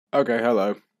Okay,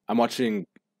 hello. I'm watching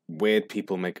weird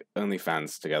people make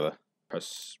OnlyFans together.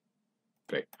 Press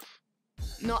play.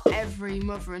 Not every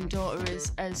mother and daughter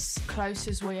is as close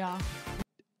as we are.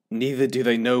 Neither do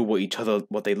they know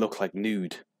what they look like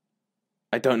nude.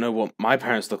 I don't know what my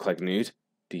parents look like nude.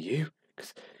 Do you?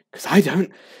 Because I don't.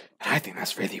 And I think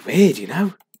that's really weird, you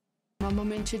know? My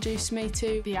mum introduced me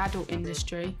to the adult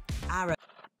industry.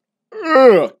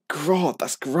 Ugh, God,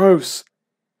 that's gross.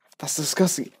 That's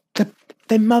disgusting.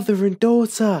 They're mother and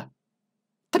daughter.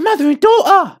 They're mother and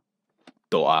daughter.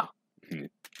 Daughter.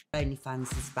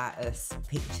 OnlyFans is about us,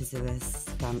 pictures of us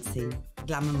dancing,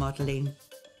 glamour modelling.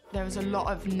 There was a lot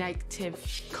of negative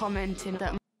commenting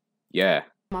that Yeah.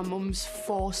 my mum's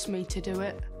forced me to do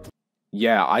it.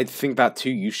 Yeah, I think that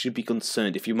too. You should be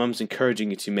concerned if your mum's encouraging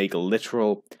you to make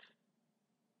literal,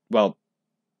 well,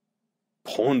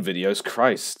 porn videos.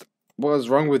 Christ, what is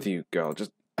wrong with you, girl?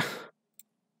 Just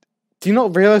do you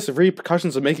not realize the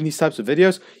repercussions of making these types of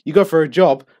videos? You go for a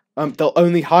job, they'll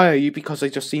only hire you because they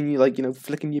just seen you, like, you know,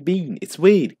 flicking your bean. It's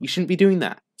weird. You shouldn't be doing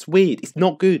that. It's weird. It's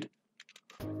not good.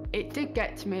 It did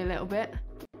get to me a little bit,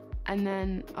 and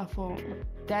then I thought,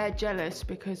 they're jealous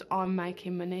because I'm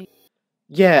making money.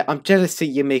 Yeah, I'm jealous that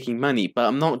you're making money, but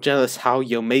I'm not jealous how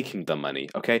you're making the money,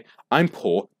 okay? I'm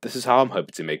poor, this is how I'm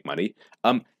hoping to make money.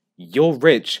 You're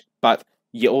rich, but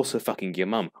you're also fucking your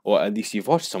mum. Or at least you've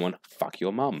watched someone fuck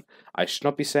your mum. I should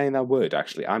not be saying that word,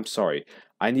 actually. I'm sorry.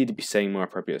 I need to be saying more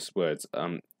appropriate words.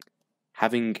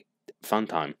 Having fun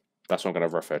time. That's what I'm going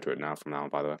to refer to it now from now on,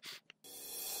 by the way.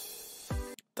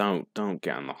 Don't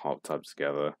get in the hot tub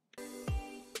together.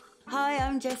 Hi,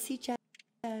 I'm Jessie Jo.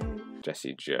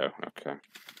 Jessie Joe, okay.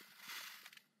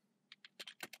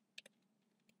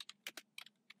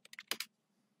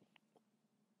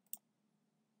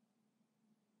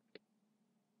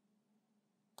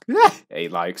 He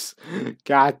likes.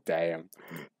 God damn.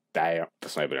 Damn.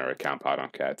 That's not even her account, but I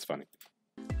don't care. It's funny.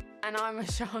 And I'm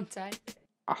Ashante.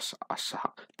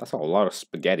 That's a lot of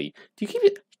spaghetti. Do you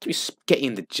keep your spaghetti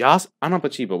in the jars? I'm not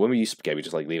cheap, but when we use spaghetti, we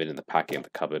just like leave it in the packet in the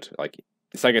cupboard. Like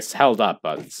it's like it's held up,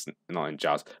 but it's not in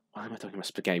jars. Why am I talking about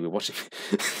spaghetti? We're watching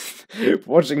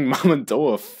watching mum and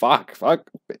daughter. Fuck.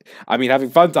 I mean having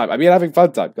fun time.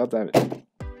 God damn it.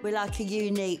 We're like a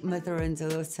unique mother and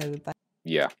daughter. We're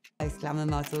both glamour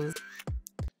models.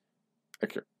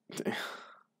 Okay.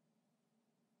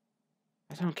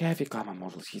 I don't care if you're glamour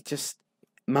models. You just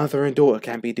mother and daughter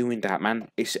can't be doing that, man.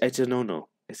 It's a no-no.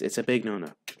 It's a big no-no.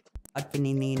 I've been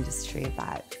in the industry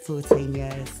about 14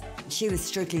 years. She was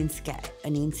struggling to get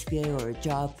an interview or a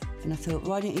job, and I thought,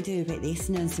 why don't you do a bit of this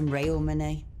and earn some real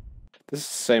money? This is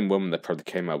the same woman that probably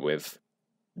came up with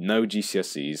no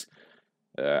GCSEs,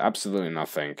 absolutely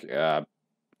nothing.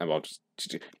 Well,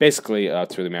 basically, to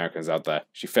the Americans out there,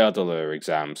 she failed all her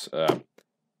exams.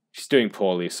 She's doing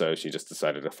poorly, so she just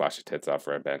decided to flash her tits out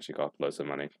for a bit, and she got loads of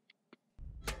money.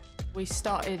 We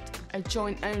started a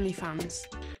joint OnlyFans.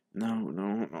 No,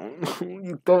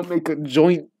 you don't make a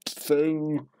joint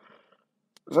thing.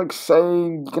 It's like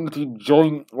saying you're gonna do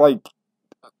joint, like...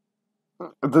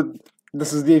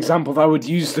 This is the example that I would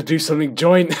use to do something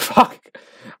joint. Fuck.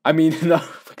 I mean, no.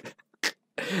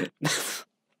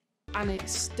 And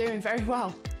it's doing very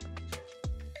well.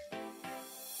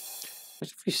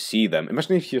 Imagine if you see them.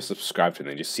 Imagine if you're subscribed to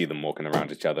them and you see them walking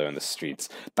around each other in the streets.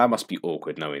 That must be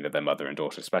awkward knowing that they're mother and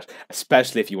daughter,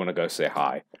 especially if you want to go say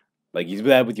hi. Like, you're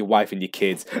there with your wife and your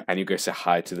kids, and you go say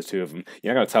hi to the two of them.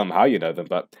 You're not going to tell them how you know them,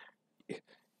 but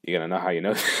you're going to know how you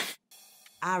know them.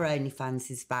 Our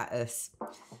OnlyFans is about us.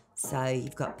 So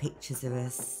you've got pictures of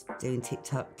us doing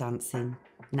TikTok, dancing,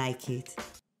 naked.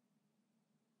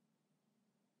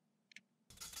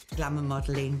 Glamour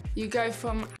modelling. You go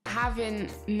from having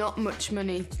not much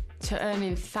money to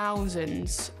earning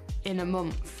thousands in a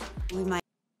month. We make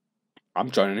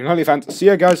I'm joining OnlyFans. See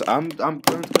ya, guys. I'm going to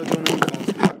go join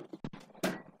OnlyFans.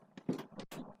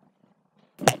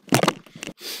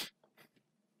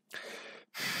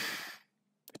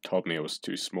 They told me it was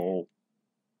too small.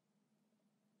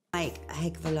 a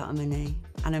heck of a lot of money.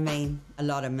 And I mean, a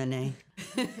lot of money.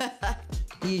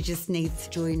 You just need to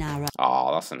join our...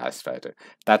 Oh, that's a nice photo.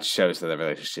 That shows that the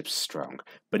relationship's strong,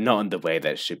 but not in the way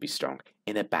that it should be strong.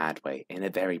 In a bad way. In a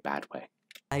very bad way.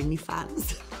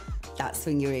 OnlyFans. That's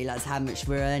when you realise how much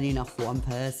we're earning off one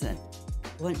person.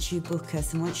 Once you book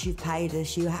us and once you've paid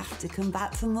us, you have to come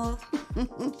back for more.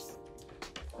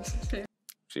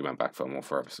 She went back for more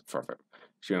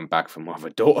She went back for more of a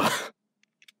daughter.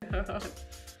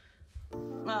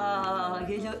 Oh,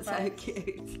 you look so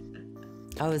cute.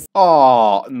 I was...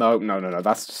 Oh, no,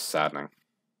 that's just saddening.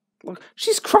 Look,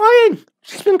 she's crying!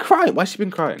 She's been crying. Why's she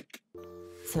been crying?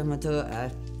 So my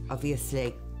daughter,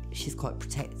 obviously, she's quite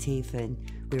protective, and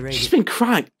be really She's been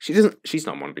crying. She doesn't. She's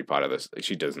not want to be part of this.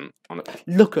 She doesn't.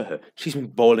 Look at her. She's been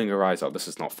bawling her eyes out. This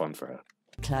is not fun for her.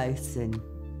 close, and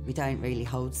we don't really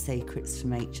hold secrets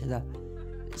from each other.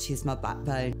 She's my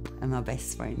backbone and my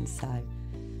best friend, so.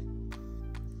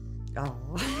 Oh.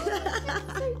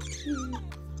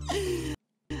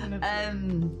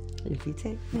 Love you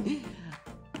too.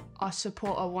 I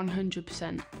support her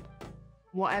 100%.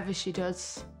 Whatever she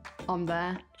does, I'm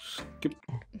there.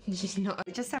 She's not.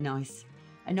 Just a nice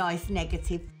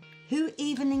negative. Who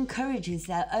even encourages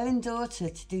their own daughter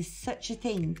to do such a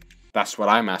thing? That's what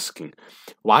I'm asking.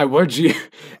 Why would you?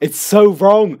 It's so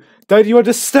wrong. Don't you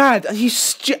understand? Are you?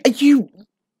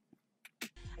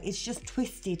 It's just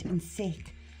twisted and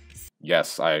sick.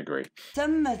 Yes, I agree.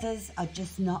 Some mothers are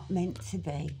just not meant to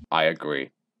be. I agree.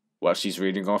 What she's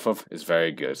reading off of is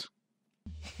very good.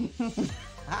 Makes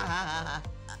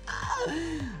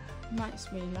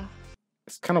me laugh.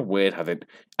 It's kind of weird how they.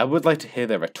 I would like to hear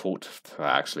their retort to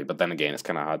that, actually, but then again, it's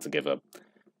kind of hard to give a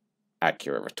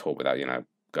accurate retort without,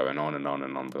 going on and on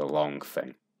and on with a long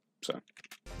thing. So.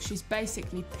 She's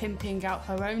basically pimping out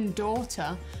her own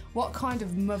daughter. What kind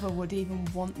of mother would even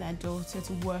want their daughter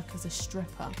to work as a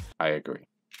stripper? I agree.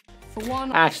 For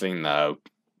one, Actually, no.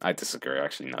 I disagree.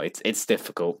 Actually, no. It's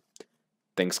difficult.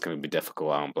 Things can be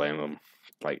difficult. I don't blame them.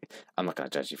 Like, I'm not gonna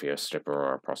judge you for you're a stripper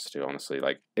or a prostitute. Honestly,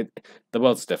 the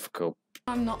world's difficult.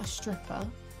 I'm not a stripper.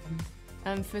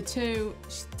 And for two,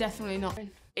 she's definitely not.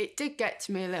 It did get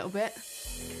to me a little bit,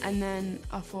 and then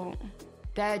I thought,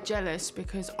 they're jealous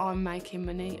because I'm making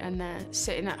money and they're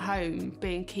sitting at home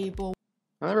being keyboard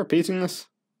Are they repeating this?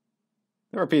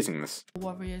 They're repeating this.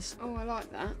 warriors. Oh, I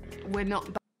like that. We're not.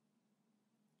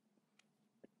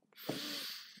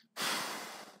 If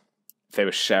they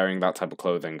were sharing that type of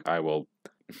clothing, I will.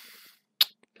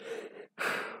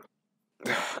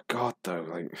 God,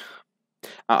 though,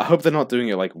 I hope they're not doing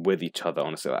it with each other.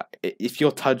 Honestly, if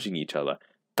you're touching each other,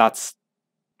 that's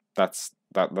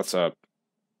a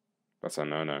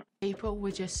no-no. People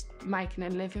were just making a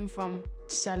living from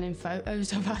selling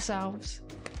photos of ourselves.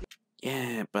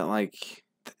 Yeah, but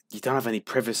you don't have any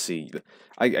privacy.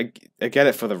 I get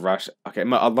it for the rush. Okay, a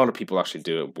lot of people actually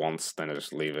do it once, then they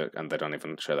just leave it, and they don't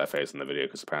even show their face in the video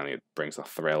because apparently it brings a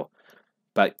thrill.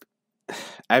 But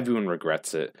everyone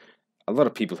regrets it. A lot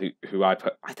of people who I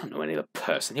don't know any other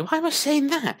person. Why am I saying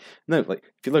that? No, if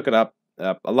you look it up,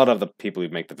 a lot of the people who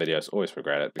make the videos always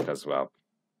regret it because, well,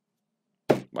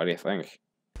 what do you think?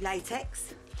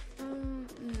 Latex? No.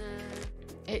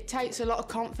 It takes a lot of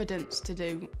confidence to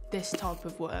do this type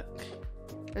of work.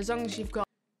 As long as you've got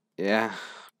Yeah,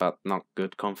 but not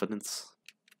good confidence.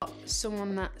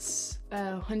 someone that's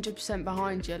 100%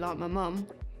 behind you, like my mum,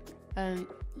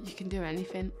 you can do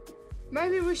anything.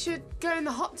 Maybe we should go in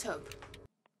the hot tub.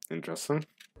 Interesting.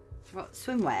 What,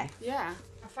 swimwear? Yeah,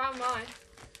 I found mine.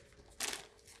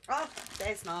 Oh,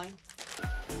 there's mine.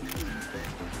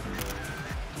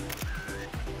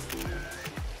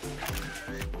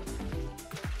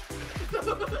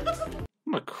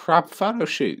 What a crap photo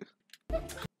shoot.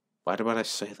 Why would I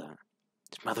say that?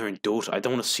 It's mother and daughter. I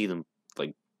don't want to see them,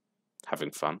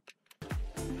 having fun.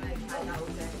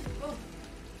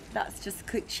 That's just a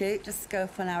quick shoot, just go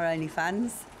up on our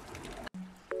OnlyFans.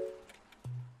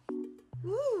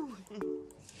 Woo.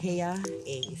 Here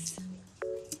is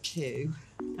to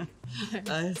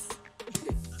us.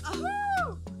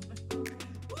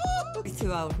 We're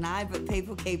too old now, but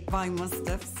people keep buying more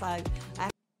stuff, so I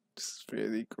have It's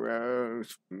really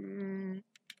gross. to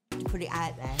put it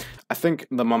out there. I think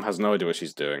the mum has no idea what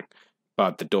she's doing,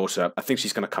 but the daughter, I think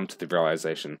she's going to come to the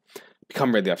realization,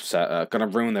 become really upset, going to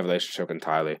ruin their relationship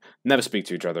entirely, never speak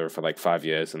to each other for 5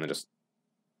 years, and then just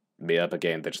meet up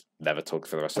again. They just never talk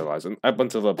for the rest of their lives, and up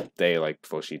until the day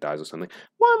before she dies or something.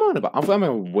 What am I on about? I'm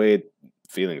having weird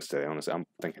feelings today. Honestly, I'm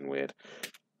thinking weird.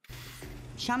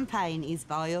 Champagne is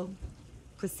vile.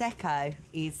 Prosecco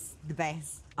is the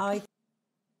best. I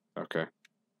Okay,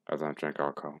 I don't drink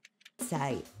alcohol.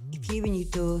 say, if you and your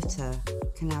daughter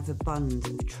can have a bond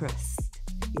of trust,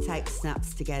 you take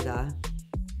snaps together,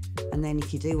 and then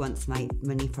if you do want to make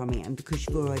money from it, and because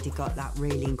you've already got that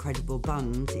really incredible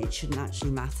bond, it shouldn't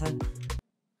actually matter.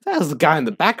 There's the guy in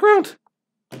the background.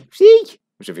 See?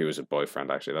 Which if he was a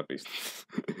boyfriend, actually, that'd be.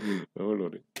 Oh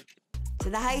lordy. To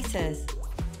the haters.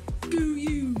 Do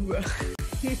you?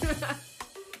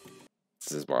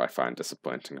 This is what I find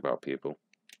disappointing about people.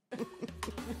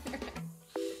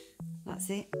 That's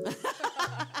it.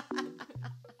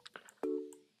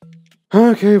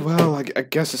 Okay, well, I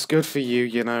guess it's good for you,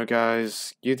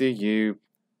 guys. You do you.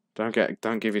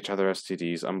 Don't give each other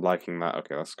STDs. I'm liking that.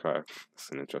 Okay, that's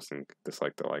an interesting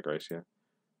dislike to like ratio.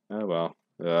 Oh well.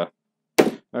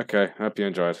 Okay, hope you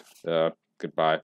enjoyed. Goodbye.